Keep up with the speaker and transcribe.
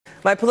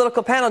My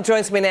political panel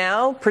joins me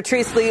now.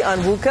 Patrice Lee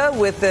Onwuka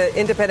with the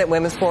Independent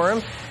Women's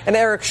Forum and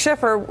Eric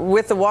Schiffer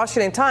with the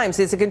Washington Times.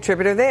 He's a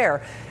contributor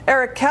there.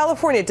 Eric,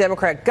 California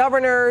Democrat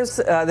governors,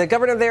 the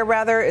governor there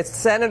rather, its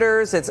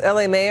senators, its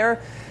LA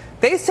mayor,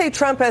 they say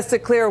Trump has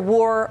declared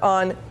war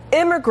on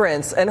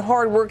immigrants and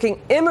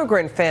hardworking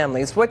immigrant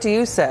families. What do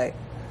you say?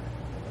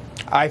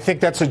 I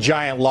think that's a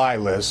giant lie,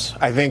 Liz.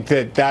 I think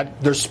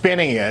that they're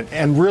spinning it.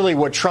 And really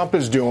what Trump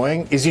is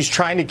doing is he's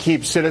trying to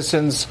keep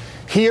citizens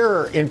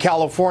here in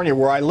California,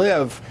 where I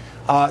live,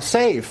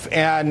 safe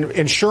and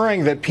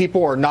ensuring that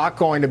people are not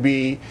going to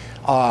be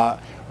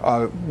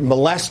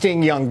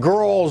molesting young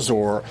girls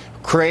or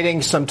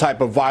creating some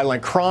type of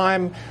violent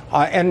crime.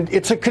 And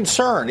it's a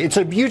concern. It's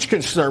a huge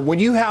concern. When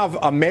you have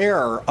a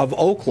mayor of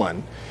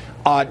Oakland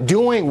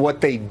doing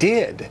what she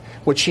did,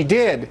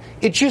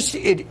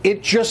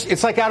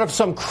 it's like out of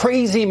some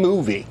crazy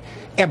movie.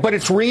 But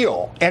it's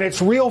real, and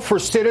it's real for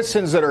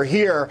citizens that are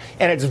here,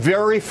 and it's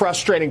very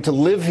frustrating to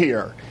live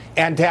here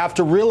and to have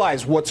to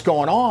realize what's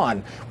going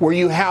on, where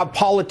you have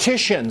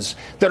politicians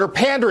that are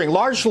pandering,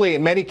 largely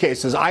in many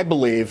cases, I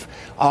believe,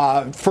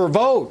 for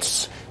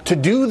votes to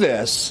do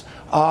this,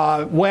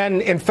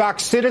 when, in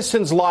fact,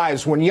 citizens'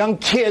 lives, when young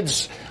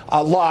kids'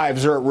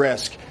 lives are at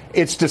risk.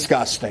 It's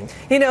disgusting.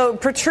 You know,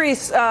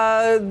 Patrice,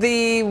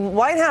 the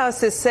White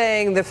House is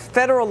saying the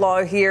federal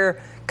law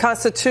here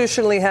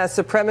constitutionally has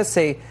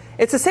supremacy.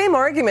 It's the same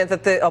argument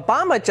that the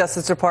Obama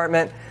Justice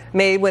Department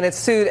made when it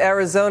sued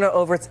Arizona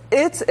over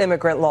its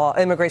immigration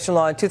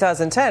law in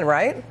 2010,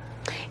 right?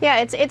 Yeah,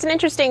 it's an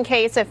interesting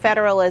case of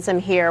federalism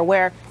here,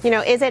 where,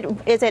 is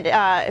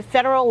it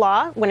federal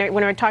law when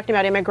we're talking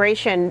about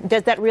immigration?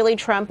 Does that really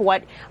trump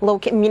what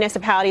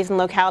municipalities and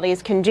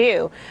localities can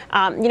do?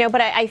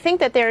 But I think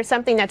that there is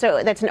something that's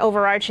an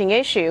overarching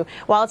issue.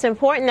 While it's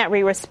important that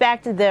we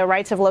respect the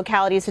rights of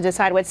localities to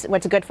decide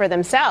what's good for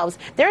themselves,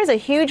 there is a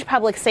huge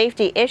public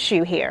safety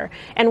issue here.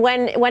 And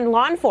when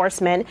law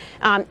enforcement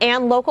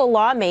and local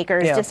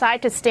lawmakers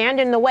decide to stand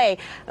in the way,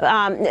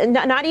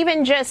 not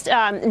even just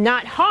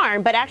not harm,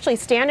 but actually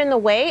stand in the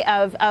way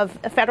of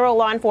federal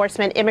law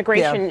enforcement,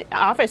 immigration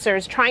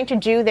officers trying to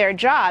do their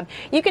job,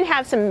 you can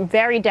have some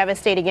very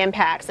devastating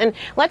impacts. And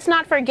let's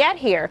not forget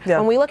here,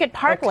 when we look at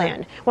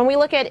Parkland, when we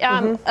look at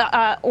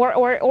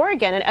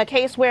Oregon, a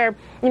case where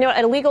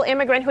an illegal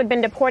immigrant who had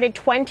been deported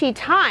 20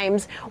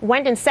 times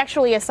went and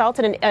sexually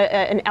assaulted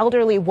an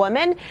elderly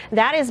woman.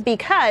 That is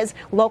because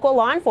local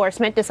law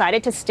enforcement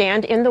decided to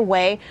stand in the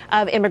way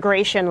of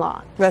immigration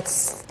law.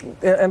 That's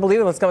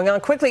unbelievable what's going on.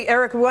 Quickly,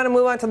 Eric, we want to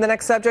move on to the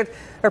next subject.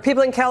 Are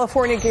people in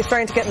California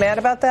starting to get mad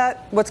about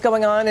that? What's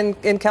going on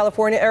in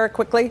California, Eric,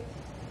 quickly?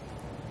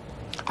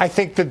 I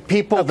think that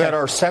people that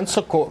are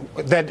sensible,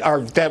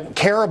 that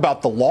care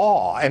about the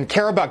law and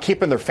care about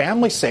keeping their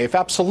family safe,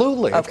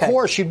 absolutely. Of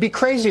course, you'd be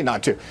crazy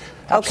not to.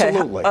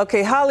 Absolutely.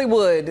 Okay,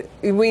 Hollywood,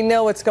 we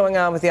know what's going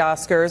on with the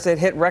Oscars. It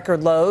hit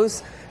record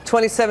lows.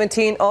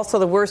 2017, also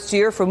the worst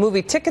year for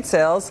movie ticket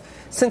sales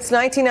since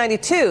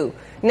 1992.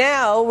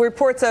 Now,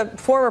 reports that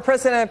former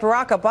President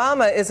Barack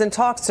Obama is in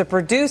talks to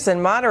produce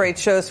and moderate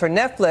shows for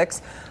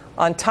Netflix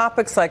on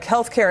topics like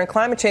healthcare and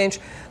climate change.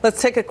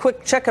 Let's take a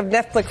quick check of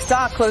Netflix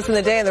stock, closing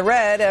the day in the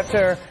red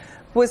after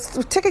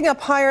was ticking up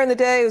higher in the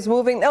day. It was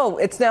moving. Oh,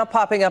 it's now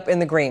popping up in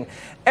the green.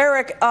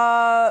 Eric,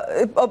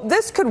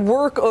 this could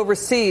work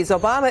overseas.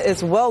 Obama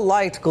is well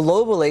liked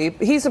globally.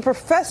 He's a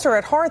professor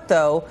at heart,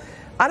 though.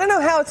 I don't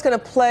know how it's going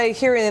to play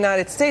here in the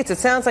United States. It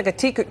sounds like a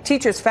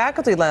teacher's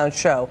faculty lounge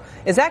show.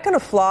 Is that going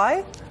to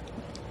fly?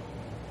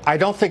 I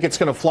don't think it's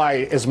going to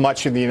fly as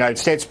much in the United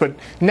States, but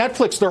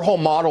Netflix, their whole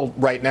model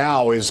right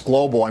now is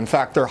global. In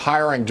fact, they're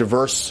hiring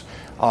diverse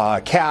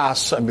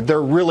casts. I mean, they're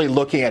really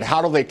looking at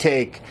how do they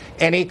take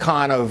any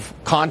kind of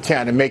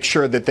content and make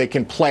sure that they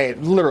can play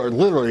it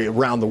literally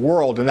around the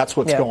world, and that's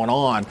what's going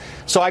on.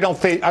 So I don't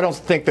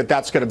think that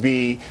that's going to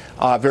be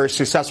very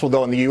successful,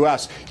 though, in the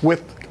U.S.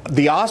 With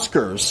the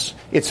Oscars,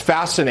 it's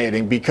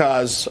fascinating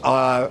because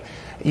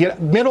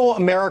middle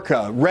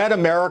America, red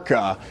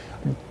America,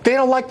 they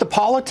don't like the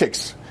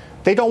politics.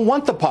 They don't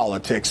want the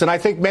politics. And I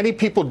think many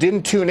people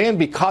didn't tune in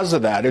because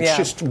of that. It's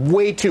just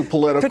way too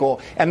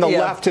political, and the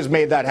left has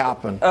made that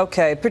happen.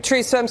 Okay.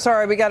 Patrice, I'm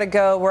sorry. We got to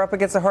go. We're up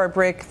against a hard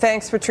break.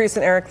 Thanks, Patrice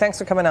and Eric. Thanks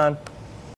for coming on.